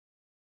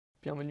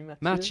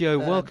Mathieu,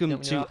 welcome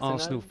to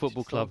Arsenal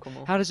Football Club.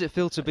 How does it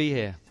feel to be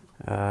here?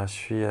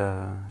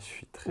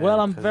 Well,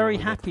 I'm very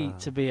happy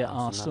to be at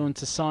Arsenal and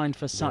to sign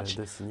for such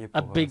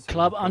a big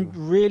club. I'm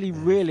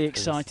really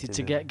excited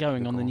to get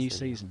going on the new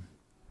season.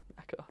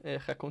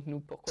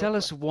 Tell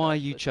us why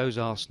you chose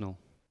Arsenal.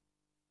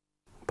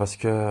 Parce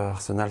que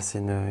Arsenal, c'est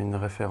une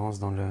référence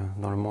dans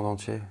le monde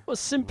entier. Well,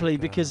 simply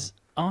because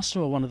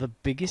Arsenal are one of the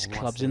biggest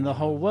clubs in the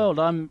whole world.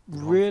 I'm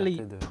really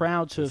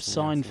proud to have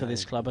signed for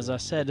this club, as I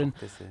said, and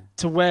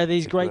to wear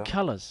these great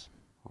colours.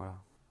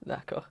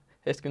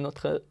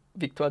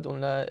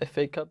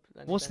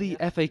 Was the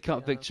FA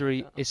Cup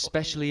victory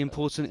especially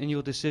important in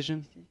your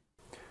decision?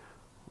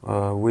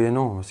 Oui et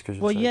non, parce que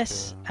Well,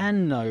 yes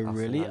and no,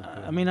 really.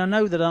 I mean, I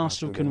know that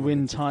Arsenal can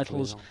win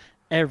titles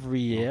every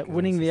year.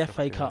 Winning the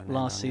FA Cup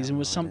last season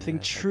was something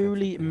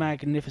truly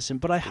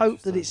magnificent, but I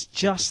hope that it's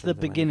just the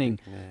beginning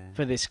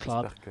for this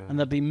club and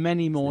there'll be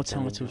many more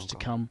titles to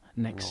come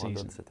next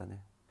season.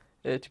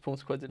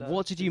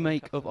 What did you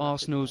make of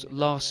Arsenal's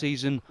last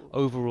season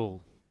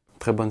overall?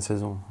 Très bonne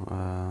saison.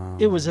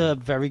 It was a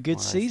very good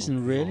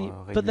season, really,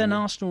 but then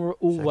Arsenal were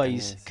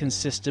always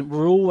consistent.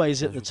 We're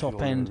always at the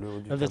top end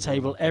of the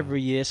table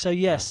every year, so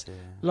yes,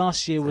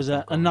 last year was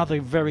another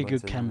very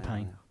good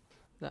campaign.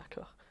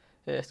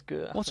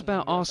 What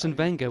about Arsene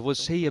Wenger?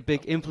 Was he a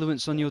big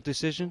influence on your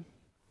decision?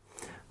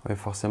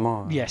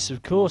 Yes,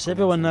 of course.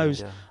 Everyone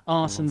knows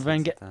Arsene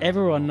Wenger.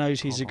 Everyone knows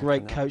he's a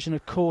great coach, and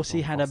of course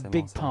he had a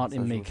big part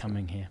in me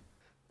coming here.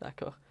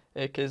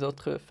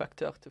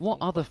 What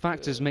other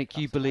factors make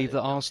you believe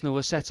that Arsenal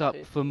are set up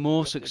for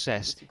more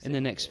success in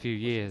the next few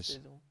years?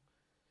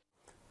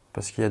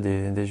 Parce qu'il y a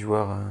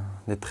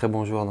des très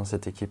bons joueurs dans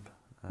cette équipe.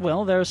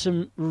 Well, there are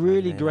some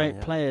really great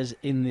players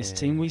in this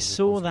team. We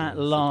saw that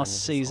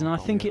last season. I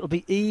think it'll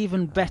be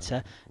even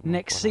better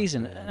next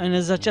season. And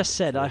as I just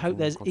said, I hope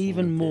there's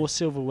even more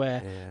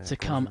silverware to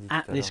come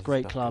at this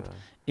great club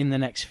in the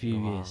next few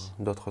years.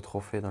 D'autres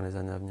trophées dans les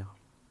années à venir.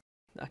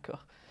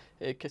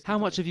 How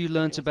much have you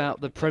learnt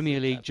about the Premier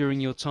League during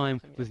your time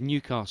with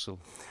Newcastle?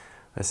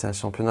 C'est un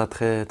championnat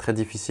très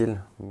difficile.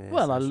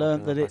 Well, I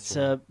learnt that it's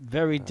a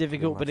very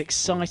difficult but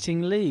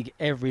exciting league.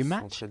 Every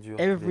match,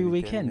 every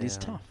weekend is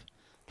tough.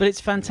 But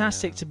it's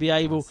fantastic to be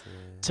able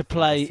to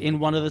play in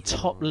one of the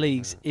top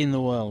leagues in the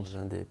world.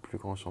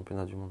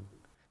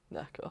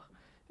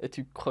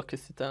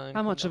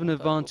 How much of an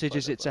advantage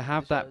is it to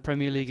have that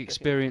Premier League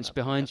experience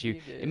behind you?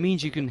 It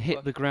means you can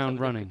hit the ground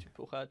running.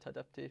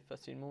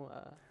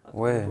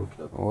 Ouais,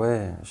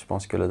 je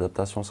pense que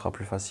l'adaptation sera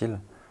plus facile.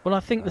 Well, I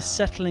think the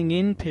settling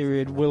in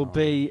period will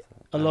be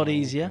a lot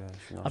easier.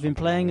 I've been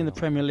playing in the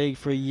Premier League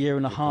for a year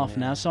and a half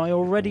now, so I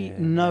already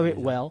know it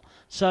well.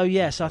 So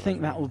yes, I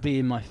think that will be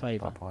in my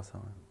favour.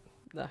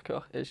 Now,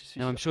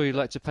 I'm sure you'd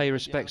like to pay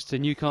respects to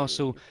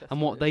Newcastle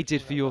and what they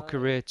did for your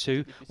career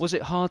too. Was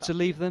it hard to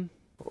leave them?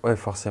 Ouais,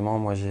 forcément,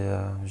 moi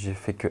j'ai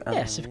fait que un.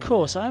 Yes, of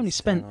course. I only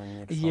spent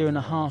a year and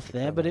a half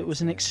there, but it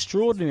was an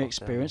extraordinary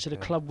experience at a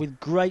club with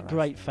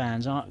great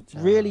fans. I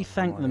really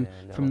thank them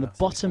from the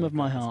bottom of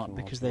my heart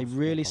because they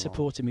really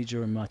supported me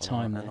during my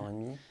time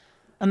there.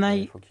 And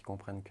they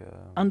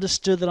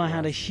understood that I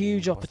had a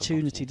huge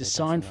opportunity to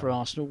sign for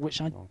Arsenal,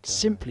 which I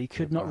simply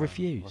could not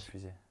refuse.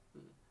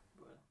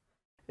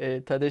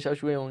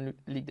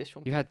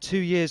 You had 2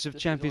 years of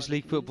Champions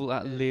League football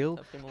at Lille.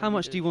 How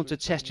much do you want to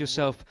test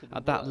yourself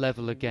at that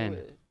level again?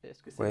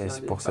 Ouais,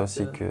 c'est pour ça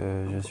aussi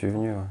que je suis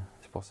venu.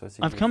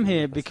 I've come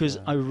here because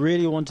I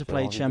really want to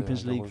play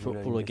Champions League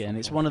football again.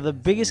 It's one of the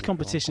biggest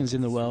competitions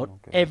in the world.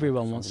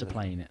 Everyone wants to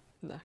play in it.